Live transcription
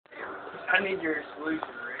I need your solution,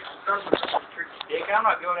 Rick. Start with some tricky dick. I'm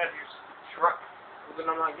not going out of your truck. Well, then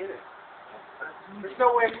I'm not getting it. There's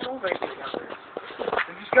no way you will make it out there.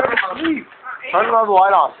 You just gotta leave. Turn the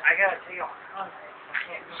light off. I gotta take off contacts. I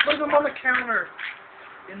can't just put them on the counter.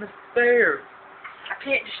 In the stairs. I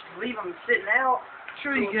can't just leave them sitting out.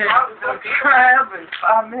 Sure you can. They'll dry up in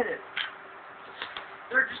 5 minutes.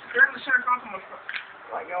 They're in the center console.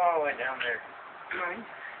 Like, go all the way down there.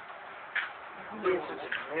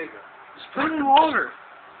 Just put them in water.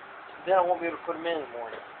 Then I won't be able to put them in the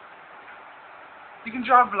morning. You can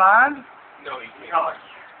drive blind? No, you can't.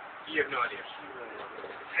 You have no idea.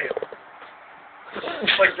 Hell.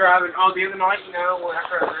 It's like driving, the other night, you know, when I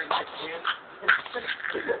tried to drink 6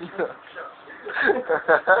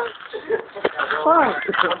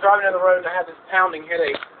 I'm driving down the road and I have this pounding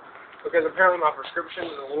headache because apparently my prescription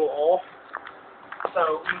is a little off.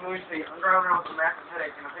 So, let me see, I'm driving around with a massive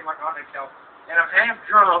headache and I take my contacts out and I'm half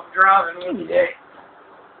drunk driving with the day.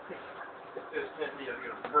 This video is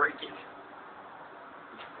going to break it.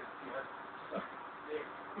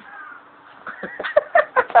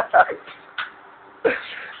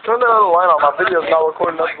 Turn the other light on. My video's not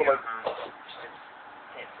recording nothing.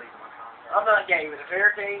 I'm not gay, but if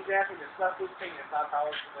Hurricane's asking to suck his penis, I'd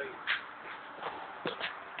probably believe.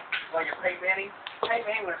 Like if Peyton Manning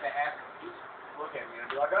would have asked him, look at me and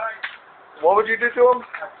be like, alright. What would you do to him?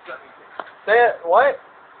 Say it. What?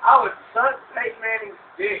 I would suck Peyton Manning's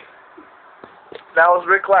dick. That was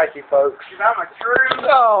Rick Lackey, folks. Because I'm a true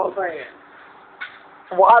fan.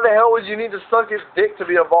 Why the hell would you need to suck his dick to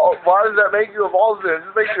be evolved? Why does that make you evolve? It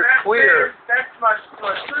just makes you queer. That's my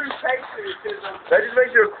true patriotism. That just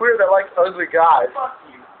makes you a queer that likes ugly guys. Fuck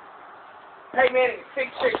you. Hey man,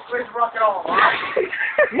 6'6", please rock it on.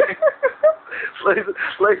 It's funny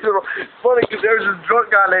because there's this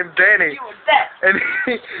drunk guy named Danny, and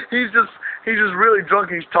he's just really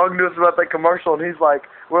drunk. He's talking to us about that commercial, and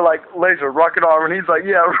we're like, Laser, rocket arm, and he's like,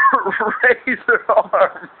 yeah, razor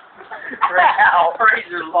arm. Wow,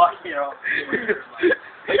 razor lock, you know.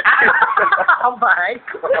 Oh my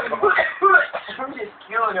God. I'm just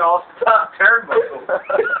killing y'all. Stop turnbuckle.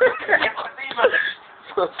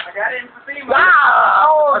 I got emphysema. Wow!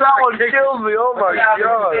 Oh, that one kills me. Oh my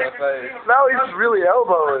God. Now he's really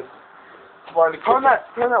elbowing. Turn that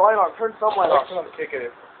light on. Turn some light on. I'm kicking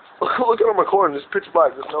it. Look at him recording. It's pitch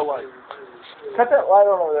black. There's no light. Cut that light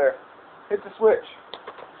on over there. Hit the switch.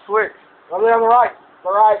 Switch. Over there on the right. The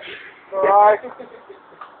right. The right.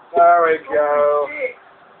 There we go.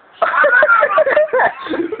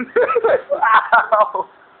 Wow.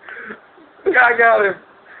 I got him.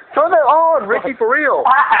 Turn that on, Ricky, for real.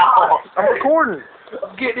 Wow. I'm recording.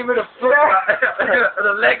 I'm getting him in a foot.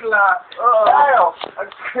 The leg lock. Wow. I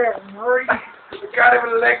can't breathe. I got him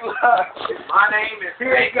in a leg lock. My name is. He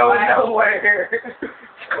ain't going nowhere.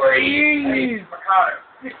 Squeeze.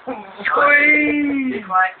 Squeeze.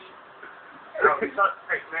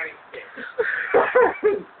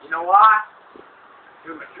 You know why?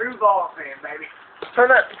 You're a true ball fan, baby. Turn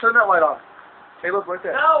that light on. Hey, look right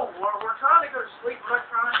there. No, we're trying to go to sleep. We're not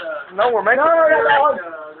trying to. No, we're making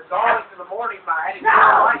the dawn into the morning by adding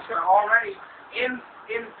lights that are already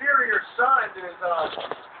inferior suns in his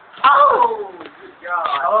Oh, good God!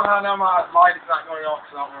 I love how now my light is not going off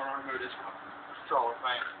because I don't want to remove this controller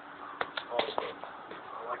fan. I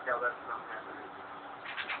like how that's not happening.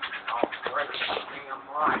 Oh, great! I'm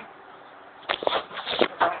right.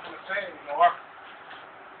 I don't want to say anymore.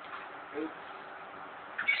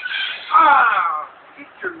 Ah!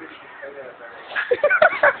 Get your Michigan head out there.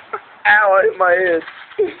 Ow, I hit my head.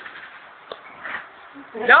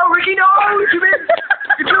 No, Ricky, no! What you mean?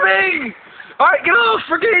 What you mean? Alright, get off,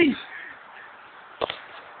 Ricky!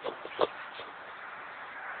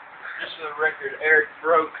 Just for the record, Eric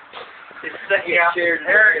broke his second chair.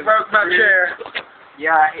 Eric broke my chair.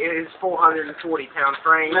 Yeah, it is 440-pound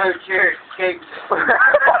frame. No chair escaped.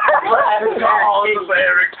 Oh, it's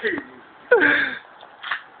Eric too.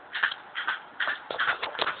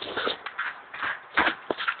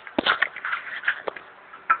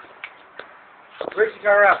 Ricky,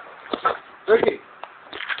 turn around. Ricky.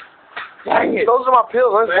 Dang it. Those are my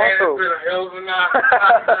pills. Man, it's been a hell of a night.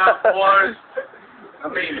 Boys. I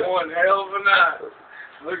mean, one hell of a night.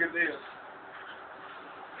 Look at this.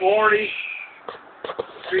 40,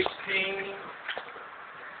 16,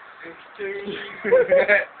 16.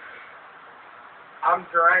 I'm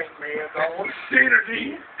drained, man. I want energy.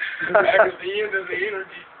 Back at the end of the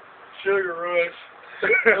energy sugar rush.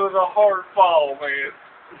 It was a hard fall, man.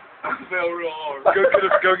 I fell real hard.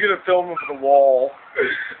 Go get a film of the wall.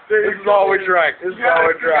 This is all we drank. This is all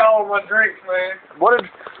we drank. All my drinks, man. What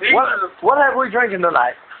have we drinking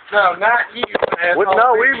tonight? No, not you.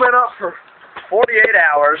 No, we went up for 48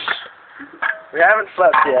 hours. We haven't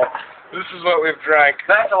slept yet. This is what we've drank.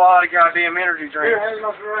 That's a lot of goddamn energy drink.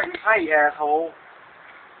 Hey, asshole.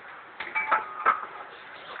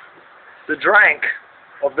 The drink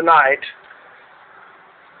of the night,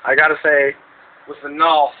 I gotta say, Was the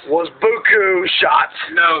nos. was Buku shots.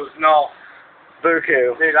 No.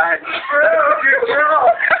 Buku. Dude, I had...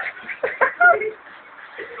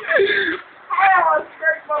 I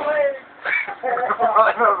scraped my leg.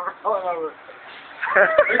 Roll over.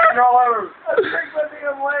 Roll over. I scraped my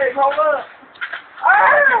damn leg. Hold up.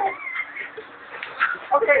 Ah!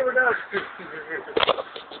 Okay, we're done.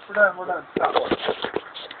 We're done. Stop.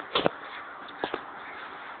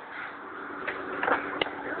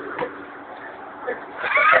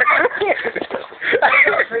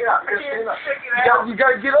 You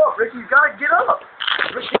gotta get up, Ricky. You gotta get up.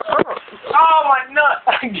 Ricky, get up. Oh, my nut.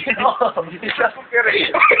 Get up.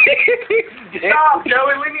 Stop,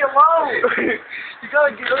 Joey. Leave me alone. You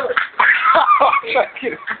gotta get up.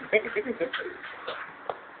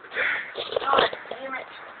 God damn it.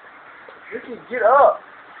 Ricky, get up.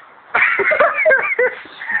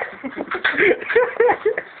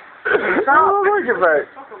 Stop. Look at that.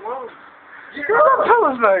 Get Get up. up. Tell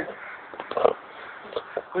us, mate.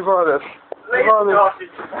 We borrow this. We borrow this.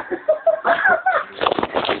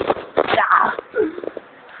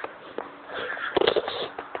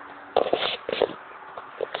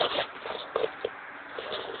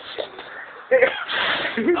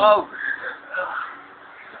 Oh.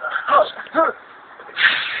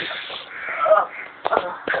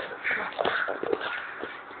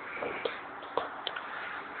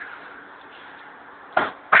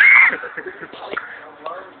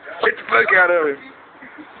 Get the fuck out of him.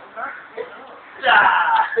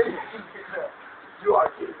 You are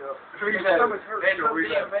kidding up.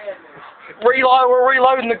 Reload, we're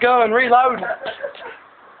reloading the gun, reload.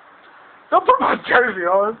 Don't put my jersey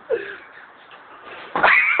on.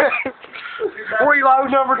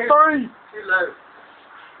 Reload number 3. Reload.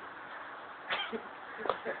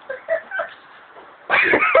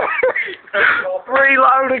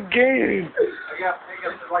 Reload again. I got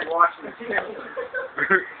like watching the TV.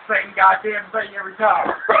 Same goddamn thing every time.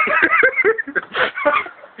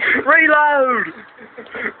 Reload.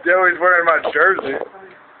 Joey's wearing my jersey.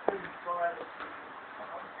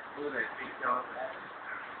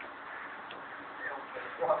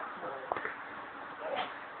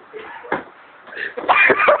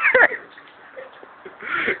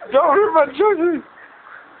 Don't hurt my jersey.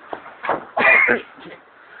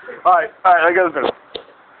 Alright, I gotta finish.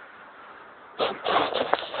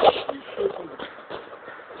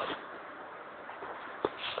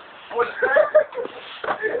 What's that?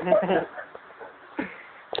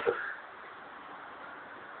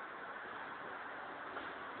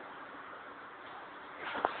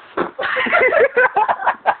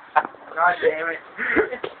 God damn it.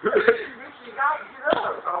 You gotta get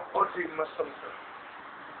up. I'll put you in my stomach.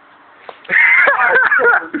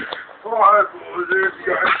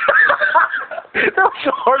 That was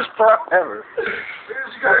the worst part ever.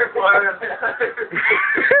 It's good, man.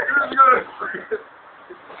 It's good.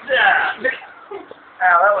 Yeah.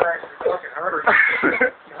 Ow, that would actually fucking hurt.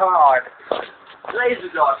 God. Laser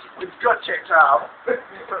dot. It's gut check time.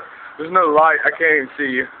 There's no light. I can't even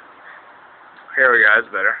see you. Here we go.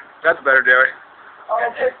 That's better. That's better, Joey.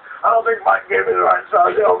 I don't think Mike gave me the right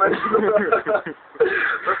size helmet.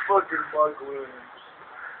 The fucking Mike Williams.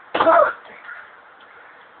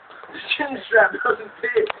 The chin strap doesn't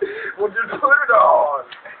fit. Well, just put it on.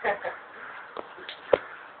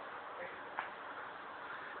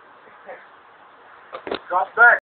 Drop back.